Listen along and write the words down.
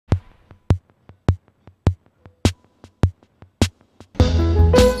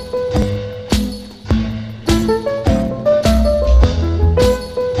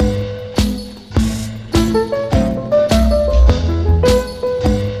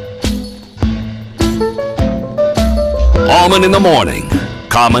Common in the Morning.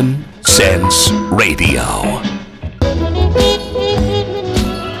 Common Sense Radio.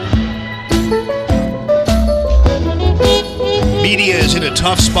 Media is in a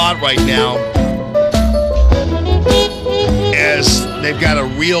tough spot right now as they've got a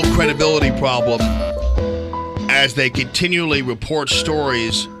real credibility problem as they continually report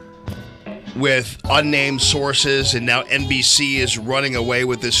stories with unnamed sources, and now NBC is running away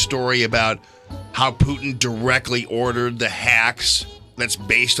with this story about how Putin directly ordered the hacks that's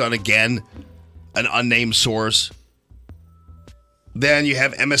based on, again, an unnamed source. Then you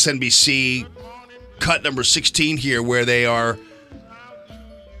have MSNBC cut number 16 here, where they are,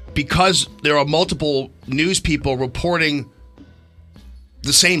 because there are multiple news people reporting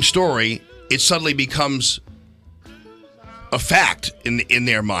the same story, it suddenly becomes a fact in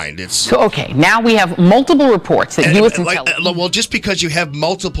their mind. It's so okay. Now we have multiple reports that U.S. intelligence. Well, just because you have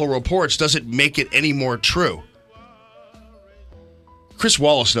multiple reports doesn't make it any more true. Chris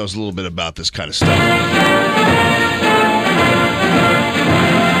Wallace knows a little bit about this kind of stuff.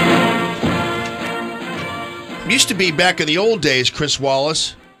 It used to be back in the old days, Chris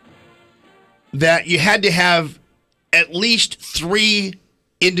Wallace, that you had to have at least 3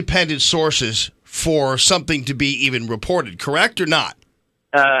 independent sources for something to be even reported, correct or not?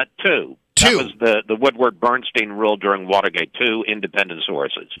 2. That was the Woodward-Bernstein rule during Watergate. 2 independent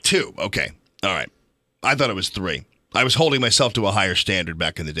sources. 2, okay. All right. I thought it was 3. I was holding myself to a higher standard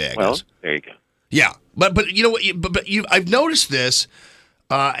back in the day, I guess. There you go. Yeah, but you know what? I've noticed this,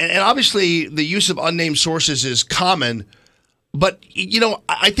 and obviously the use of unnamed sources is common, but, you know,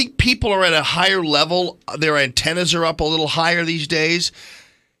 I think people are at a higher level. Their antennas are up a little higher these days.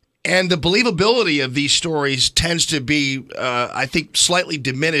 And the believability of these stories tends to be, I think, slightly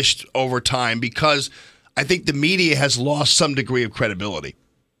diminished over time because I think the media has lost some degree of credibility.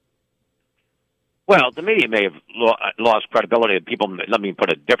 Well, the media may have lost credibility. People, let me put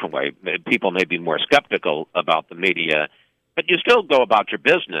it a different way. People may be more skeptical about the media, but you still go about your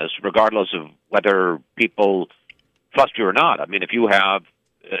business regardless of whether people trust you or not. I mean, if you have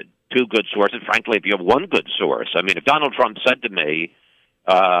 2 good sources, frankly, if you have 1 good source. I mean, if Donald Trump said to me,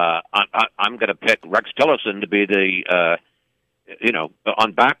 I'm going to pick Rex Tillerson to be the,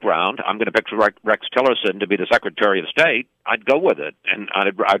 on background, I'm going to pick Rex Tillerson to be the Secretary of State, I'd go with it, and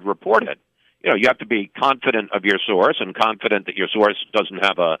I'd report it. You know, you have to be confident of your source and confident that your source doesn't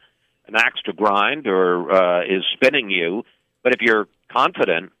have an axe to grind or is spinning you. But if you're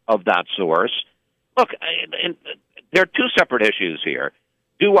confident of that source, look, there are 2 separate issues here.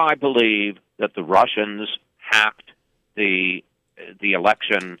 Do I believe that the Russians hacked the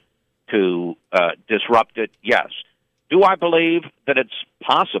election to disrupt it? Yes. Do I believe that it's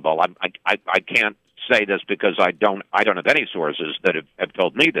possible? I can't say this because I don't have any sources that have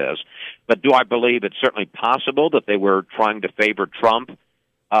told me this, but do I believe it's certainly possible that they were trying to favor Trump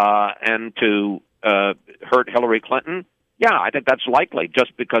and to hurt Hillary Clinton? Yeah, I think that's likely,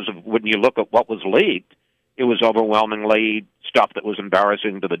 just because of when you look at what was leaked, it was overwhelmingly stuff that was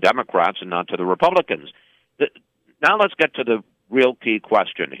embarrassing to the Democrats and not to the Republicans. Now let's get to the real key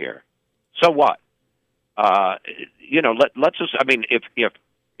question here. So what? Let's just, I mean, if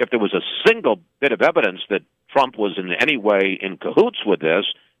there was a single bit of evidence that Trump was in any way in cahoots with this,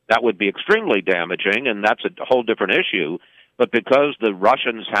 that would be extremely damaging, and that's a whole different issue. But because the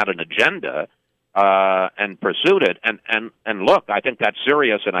Russians had an agenda and pursued it, and look, I think that's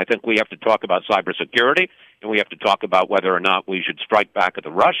serious, and I think we have to talk about cybersecurity, and we have to talk about whether or not we should strike back at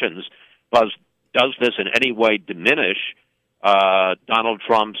the Russians. Does this in any way diminish Donald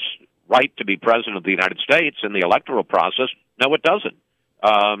Trump's right to be president of the United States in the electoral process? No, it doesn't.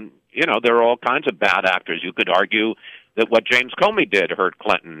 There are all kinds of bad actors. You could argue that what James Comey did hurt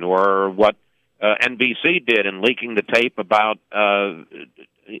Clinton, or what NBC did in leaking the tape about,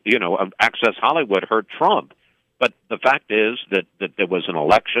 Access Hollywood hurt Trump. But the fact is that there was an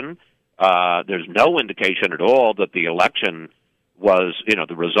election. There's no indication at all that the election was,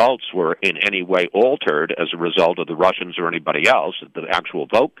 the results were in any way altered as a result of the Russians or anybody else, the actual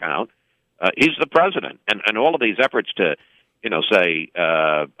vote count. He's the president. And all of these efforts to, say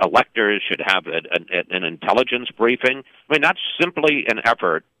electors should have an intelligence briefing, I mean, that's simply an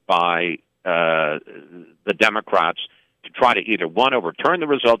effort by the Democrats to try to either, 1, overturn the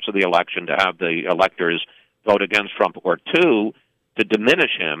results of the election, to have the electors vote against Trump, or 2, to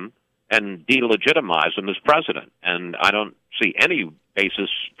diminish him and delegitimize him as president. And I don't see any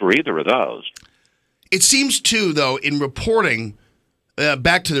basis for either of those. It seems, too, though, in reporting,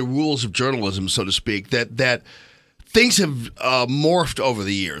 back to the rules of journalism, so to speak, that things have morphed over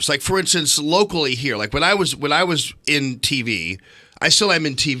the years. Like, for instance, locally here, like when I was in TV, I still am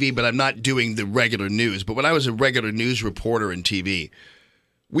in TV, but I'm not doing the regular news. But when I was a regular news reporter in TV,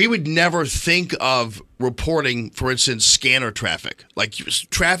 we would never think of reporting, for instance, scanner traffic. Like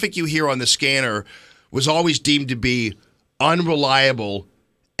traffic you hear on the scanner was always deemed to be unreliable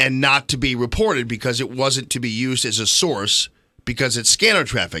and not to be reported because it wasn't to be used as a source because it's scanner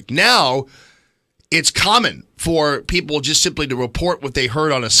traffic. Now, it's common for people just simply to report what they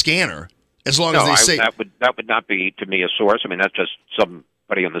heard on a scanner, as long as they say that would not be to me a source. I mean, that's just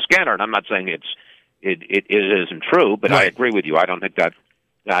somebody on the scanner, and I'm not saying it isn't true, but right. I agree with you. I don't think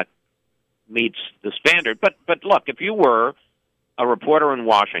that meets the standard. But look, if you were a reporter in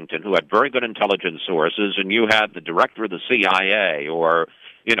Washington who had very good intelligence sources, and you had the director of the CIA or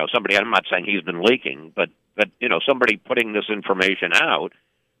somebody, I'm not saying he's been leaking, but somebody putting this information out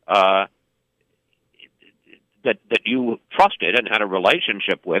that you trusted and had a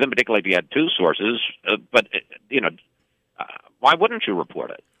relationship with, and particularly if you had two sources, why wouldn't you report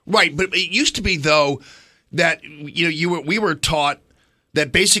it? Right, but it used to be though that we were taught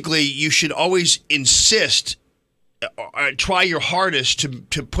that basically you should always insist, try your hardest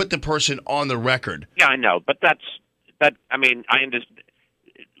to put the person on the record. Yeah, I know, but I mean, I understand.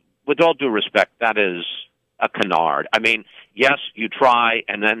 With all due respect, that is a canard. I mean, yes, you try,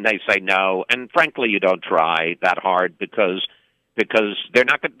 and then they say no, and frankly, you don't try that hard because they're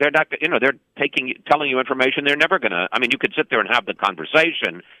not they're telling you information they're never going to. I mean, you could sit there and have the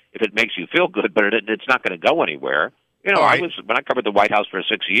conversation if it makes you feel good, but it's not going to go anywhere. Right. When I covered the White House for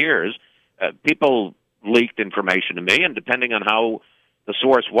 6 years, people leaked information to me, and depending on how the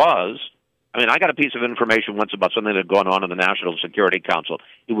source was, I mean, I got a piece of information once about something that had gone on in the National Security Council.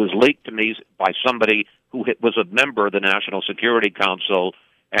 It was leaked to me by somebody who was a member of the National Security Council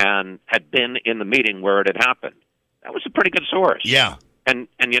and had been in the meeting where it had happened. That was a pretty good source. Yeah. And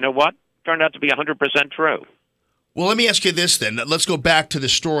you know what? Turned out to be 100% true. Well, let me ask you this then. Let's go back to the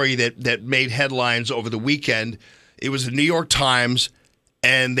story that made headlines over the weekend. It was the New York Times,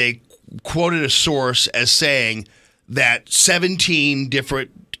 and they quoted a source as saying that 17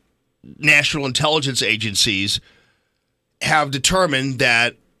 different national intelligence agencies have determined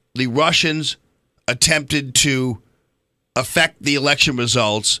that the Russians attempted to affect the election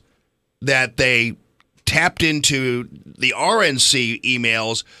results, that they tapped into the RNC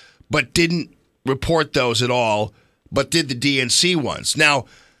emails but didn't report those at all, but did the DNC ones. Now,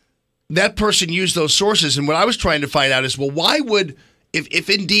 that person used those sources, and what I was trying to find out is, well, why would, if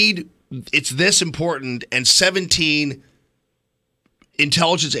indeed it's this important and 17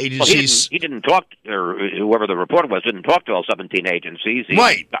 intelligence agencies... Well, he didn't talk, or whoever the reporter was, didn't talk to all 17 agencies. He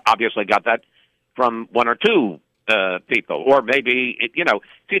right. obviously got that from one or two people, or maybe,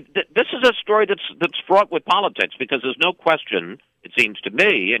 this is a story that's fraught with politics, because there's no question, it seems to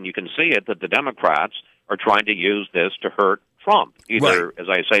me, and you can see it, that the Democrats are trying to use this to hurt Trump, either, right. as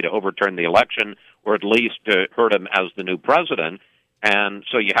I say, to overturn the election, or at least to hurt him as the new president. And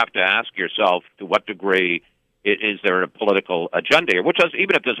so you have to ask yourself, to what degree is there a political agenda here? Which is,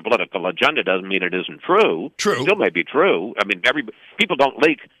 even if there's a political agenda, doesn't mean it isn't true. True. It still may be true. I mean, people don't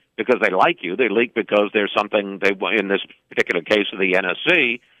leak because they like you. They leak because there's something in this particular case of the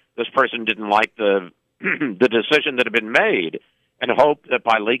NSC, this person didn't like the the decision that had been made, and hope that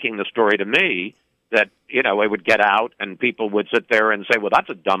by leaking the story to me, that it would get out and people would sit there and say, "Well, that's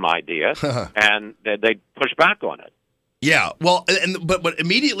a dumb idea," and they'd push back on it. Yeah, well, but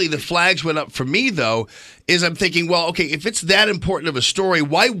immediately the flags went up for me, though, is I'm thinking, well, okay, if it's that important of a story,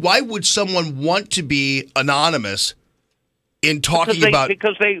 why would someone want to be anonymous in talking about...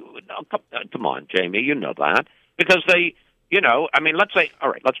 Because come on, Jamie, you know that. Because they, I mean, let's say, all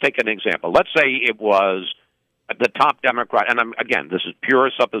right, let's take an example. Let's say it was the top Democrat, and again, this is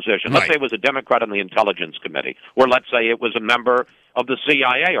pure supposition. Let's say it was a Democrat on the Intelligence Committee, or let's say it was a member of the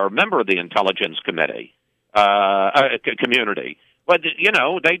CIA or a member of the Intelligence Committee. Community, but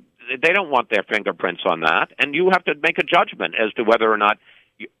they don't want their fingerprints on that, and you have to make a judgment as to whether or not.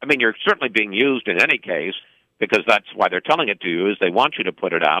 I mean, you're certainly being used in any case, because that's why they're telling it to you, is they want you to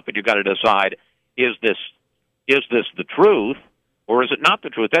put it out. But you've got to decide: is this the truth, or is it not the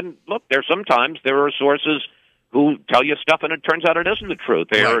truth? And look, there are sources who tell you stuff, and it turns out it isn't the truth.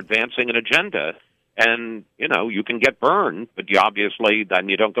 They are advancing an agenda. And you can get burned, but then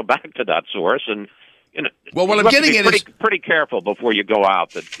you don't go back to that source. And well, what I'm getting at is pretty careful before you go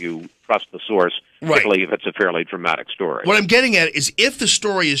out that you trust the source, particularly if it's a fairly dramatic story. What I'm getting at is, if the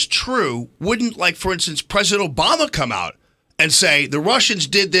story is true, wouldn't, like, for instance, President Obama come out and say the Russians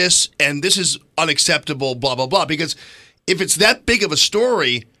did this and this is unacceptable, blah, blah, blah? Because if it's that big of a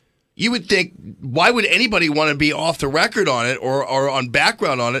story, you would think, why would anybody want to be off the record on it or on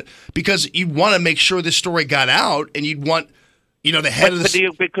background on it? Because you'd want to make sure this story got out, and you'd want You know, the head of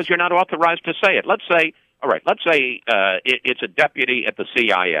the... Because you're not authorized to say it. Let's say it's a deputy at the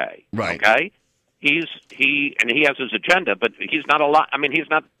CIA. Right. Okay? He has his agenda, but he's not he's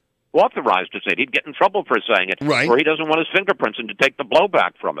not authorized to say it. He'd get in trouble for saying it. Right. Or he doesn't want his fingerprints and to take the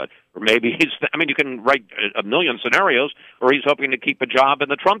blowback from it. Or maybe you can write a million scenarios, or he's hoping to keep a job in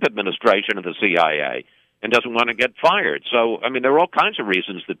the Trump administration of the CIA and doesn't want to get fired. So, I mean, there are all kinds of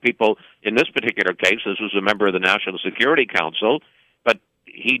reasons that people, in this particular case, this was a member of the National Security Council, but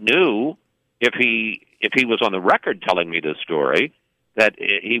he knew if he was on the record telling me this story, that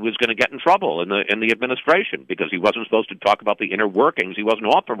he was going to get in trouble in the administration because he wasn't supposed to talk about the inner workings. He wasn't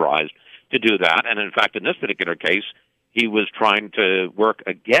authorized to do that. And in fact, in this particular case, he was trying to work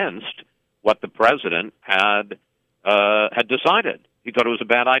against what the president had decided. He thought it was a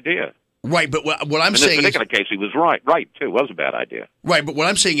bad idea. Right, but what I'm saying is... In this particular case, he was right, too. It was a bad idea. Right, but what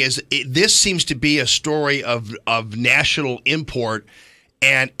I'm saying is this seems to be a story of national import,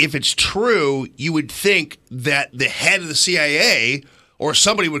 and if it's true, you would think that the head of the CIA or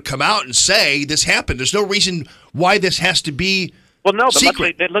somebody would come out and say this happened. There's no reason why this has to be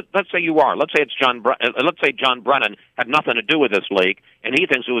secret. Let's say you are. Let's say it's let's say John Brennan had nothing to do with this leak, and he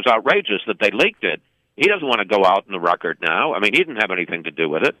thinks it was outrageous that they leaked it. He doesn't want to go out in the record now. I mean, he didn't have anything to do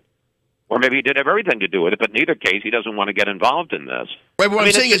with it. Or maybe he did have everything to do with it, but in either case, he doesn't want to get involved in this. Right, what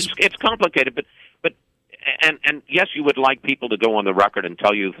I'm saying is... It's complicated, but yes, you would like people to go on the record and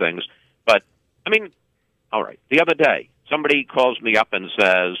tell you things, but, I mean, all right. The other day, somebody calls me up and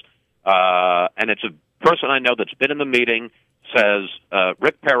says, and it's a person I know that's been in the meeting, says,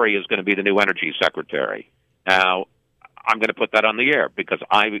 Rick Perry is going to be the new energy secretary. Now, I'm going to put that on the air because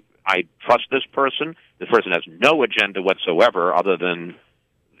I trust this person. This person has no agenda whatsoever other than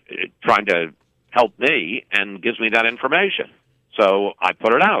trying to help me and gives me that information. So I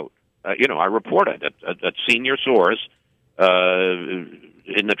put it out. I report it. A senior source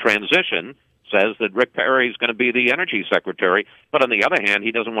in the transition says that Rick Perry is going to be the energy secretary. But on the other hand,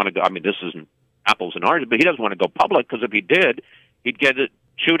 he doesn't want to go. I mean, this isn't apples and oranges, but he doesn't want to go public because if he did, he'd get it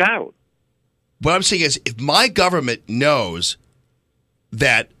chewed out. What I'm saying is if my government knows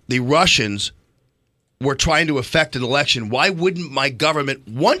that the Russians were trying to affect an election, why wouldn't my government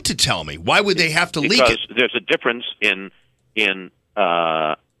want to tell me? Why would they have to leak it? Because there's a difference in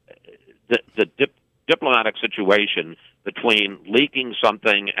the diplomatic situation between leaking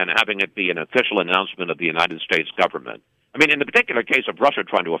something and having it be an official announcement of the United States government. I mean, in the particular case of Russia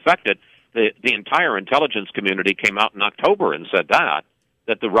trying to affect it, the entire intelligence community came out in October and said that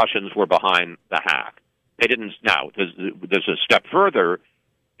the Russians were behind the hack. They didn't. Now, there's a step further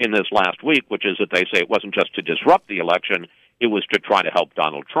in this last week, which is that they say it wasn't just to disrupt the election, it was to try to help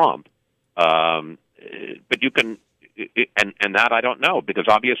Donald Trump. But you can, and that I don't know, because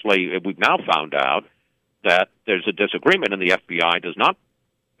obviously we've now found out that there's a disagreement, and the FBI does not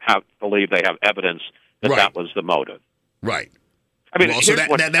believe they have evidence that that was the motive. Right. I mean, well, so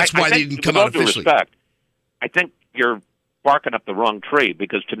that's why they didn't come out officially. Respect, I think you're barking up the wrong tree,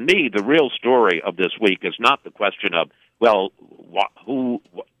 because to me, the real story of this week is not the question of, well, who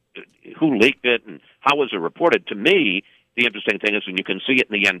leaked it and how was it reported. To me, the interesting thing is when you can see it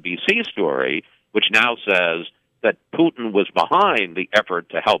in the NBC story, which now says that Putin was behind the effort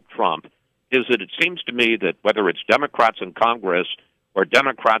to help Trump, is that it seems to me that whether it's Democrats in Congress or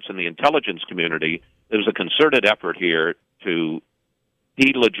Democrats in the intelligence community, there's a concerted effort here to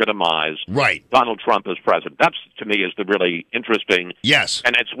delegitimize Donald Trump as president. That's, to me, is the really interesting. Yes.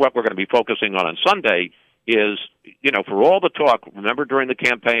 And it's what we're going to be focusing on Sunday is, for all the talk, remember during the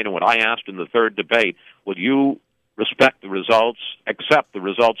campaign and what I asked in the third debate, would you respect the results, accept the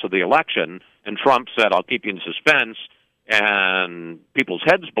results of the election? And Trump said, I'll keep you in suspense, and people's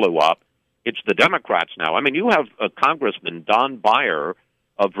heads blew up. It's the Democrats now. I mean, you have a Congressman, Don Beyer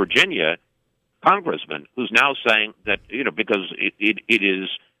of Virginia, congressman, who's now saying that, because it is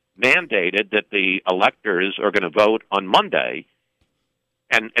mandated that the electors are going to vote on Monday,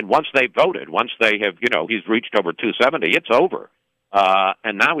 and once they've voted, once they have, he's reached over 270, it's over.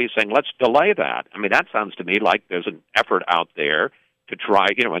 And now he's saying, let's delay that. I mean, that sounds to me like there's an effort out there to try,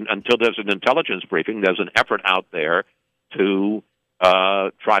 until there's an intelligence briefing, there's an effort out there to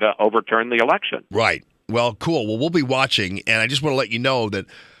try to overturn the election. Right. Well, cool. Well, we'll be watching, and I just want to let you know that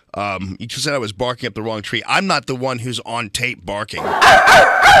you just said I was barking up the wrong tree. I'm not the one who's on tape barking.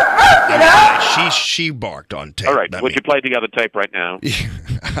 She barked on tape. All right. Would you play the other tape right now?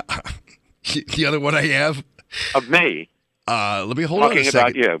 The other one I have? Of me. Let me hold on a second.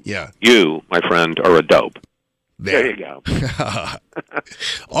 Talking about you. Yeah. You, my friend, are a dope. There you go.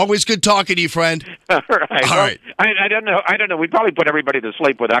 Always good talking to you, friend. All right. All right. I don't know. We probably put everybody to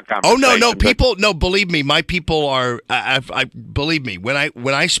sleep with that conversation. Oh no, people. No, believe me, my people are. I believe me when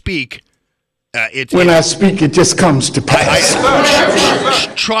I speak. When I speak, it just comes to pass.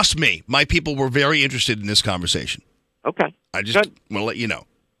 Trust me, my people were very interested in this conversation. Okay. I just want to let you know.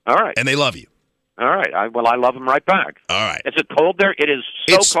 All right. And they love you. All right. I love them right back. All right. Is it cold there? It is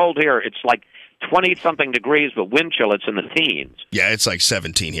cold here. It's like 20-something degrees, but wind chill, it's in the teens. Yeah, it's like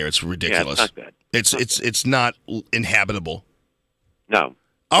 17 here. It's ridiculous. Yeah, it's not good. It's not inhabitable. No.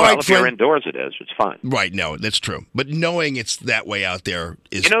 All right, if you're indoors, it is. It's fine. Right, no, that's true. But knowing it's that way out there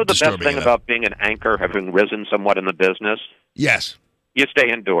is the best disturbing thing enough. about being an anchor, having risen somewhat in the business? Yes. You stay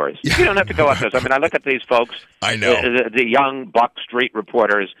indoors. You don't have to go outdoors. I mean, I look at these folks. I know. The young Buck Street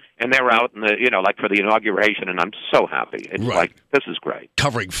reporters, and they're out in the, like for the inauguration, and I'm so happy. It's like, this is great.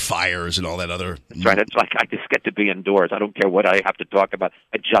 Covering fires and all that other. That's right. It's like I just get to be indoors. I don't care what I have to talk about.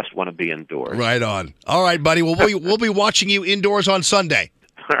 I just want to be indoors. Right on. All right, buddy. Well, we'll be watching you indoors on Sunday.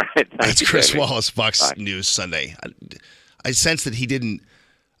 All right. That's Chris Wallace, Fox News Sunday. I sense that he didn't.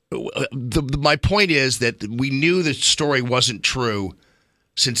 My point is that we knew the story wasn't true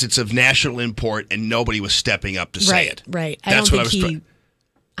since it's of national import and nobody was stepping up to say it. Right. That's what I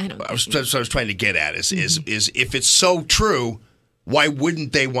was That's what I was trying to get at is if it's so true, why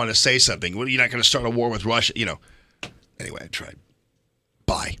wouldn't they want to say something? Well, you're not going to start a war with Russia, Anyway, I tried.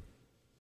 Bye.